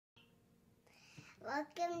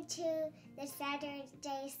Welcome to the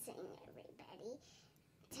Saturday Sing, everybody.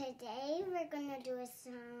 Today we're going to do a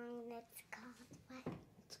song that's called what?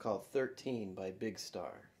 It's called 13 by Big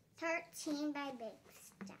Star. 13 by Big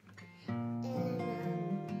Star.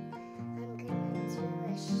 And I'm going to do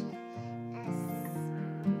a song. And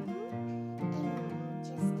you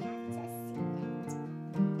just have to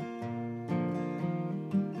sing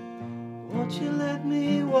it. Won't you let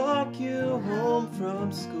me walk you home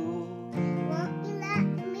from school? Won't you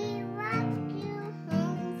let me walk you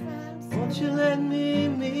home from school? Won't you let me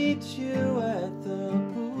meet you at the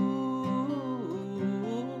pool?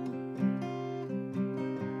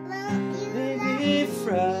 Maybe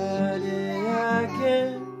Friday I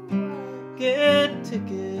can get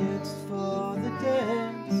tickets for the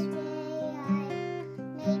dance,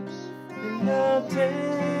 and I'll take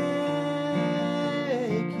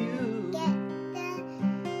you. Get the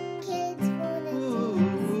kids for the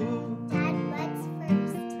dance. Dad, what's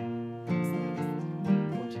first?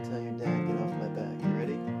 Won't you tell your dad, get off my back? You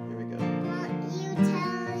ready? Here we go.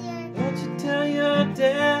 Won't you tell your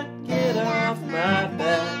dad, get off my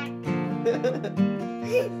back?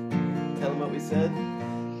 Tell him what we said.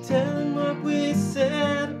 Tell him what we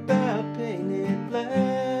said about painted black.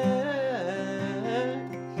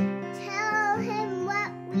 Tell him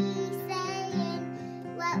what we said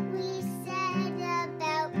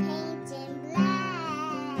about painting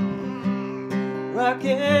black. Rock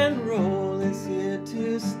and roll is here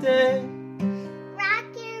to stay.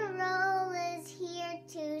 Rock and roll is here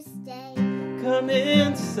to stay. Come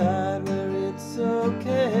inside where it's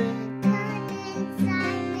okay. Come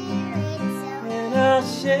inside where it's okay. And I'll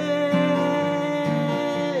shake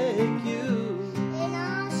you. And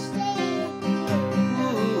I'll shake you.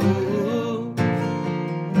 Ooh.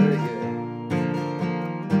 Very good.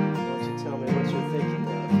 Won't you tell me what you're thinking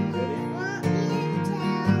of? Ready?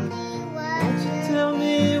 Won't you tell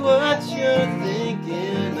me what you're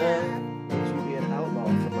thinking of? Would you be an outlaw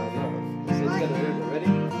for my love? Say it together. Ready?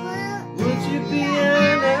 Would you be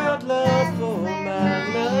an outlaw for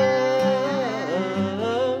my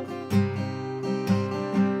love?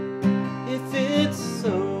 If it's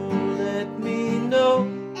so, let me know.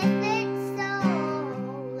 If it's so,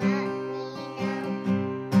 let me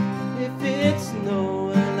know. If it's no,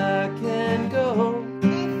 well, I can go.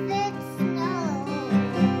 If it's no,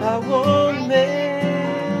 I won't make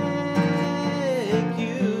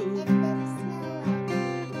you. if it's no,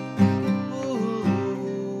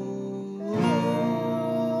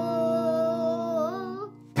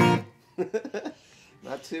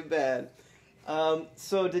 Not too bad.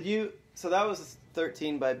 So that was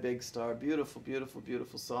 13 by Big Star. Beautiful, beautiful,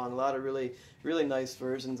 beautiful song. A lot of really, really nice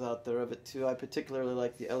versions out there of it too. I particularly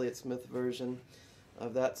like the Elliott Smith version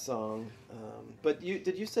of that song. But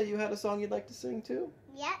did you say you had a song you'd like to sing too?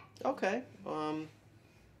 Yep. Okay.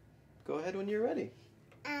 Go ahead when you're ready.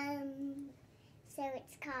 So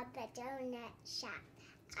it's called The Donut Shop.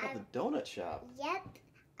 It's called The Donut Shop. Yep.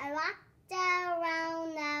 I walked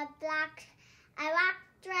around the block. I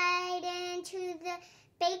walked right into the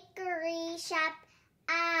bakery shop.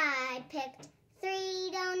 I picked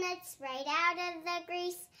 3 donuts right out of the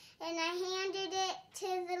grease, and I handed it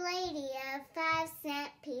to the lady, a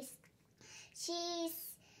 5-cent piece.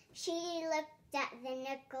 She looked at the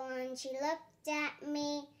nickel and she looked at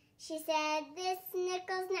me. She said, "This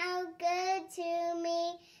nickel's no good to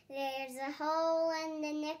me. There's a hole in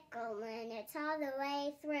the nickel and it's all the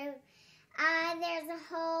way through. There's a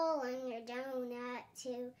hole in your donut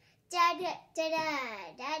too. Da da da da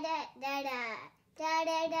da da da da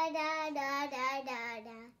da da da da da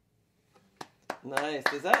da." Nice.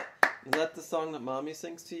 Is that the song that Mommy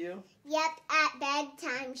sings to you? Yep, at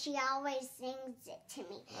bedtime she always sings it to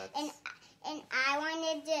me. And I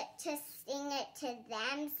wanted to sing it to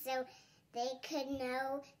them so they could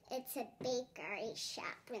know it's a bakery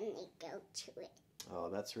shop when they go to it. Oh,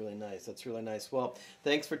 that's really nice. That's really nice. Well,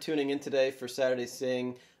 thanks for tuning in today for Saturday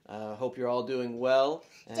Sing. Hope you're all doing well.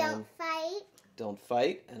 And Don't fight. Don't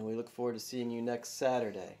fight. And we look forward to seeing you next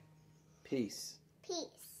Saturday. Peace.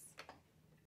 Peace.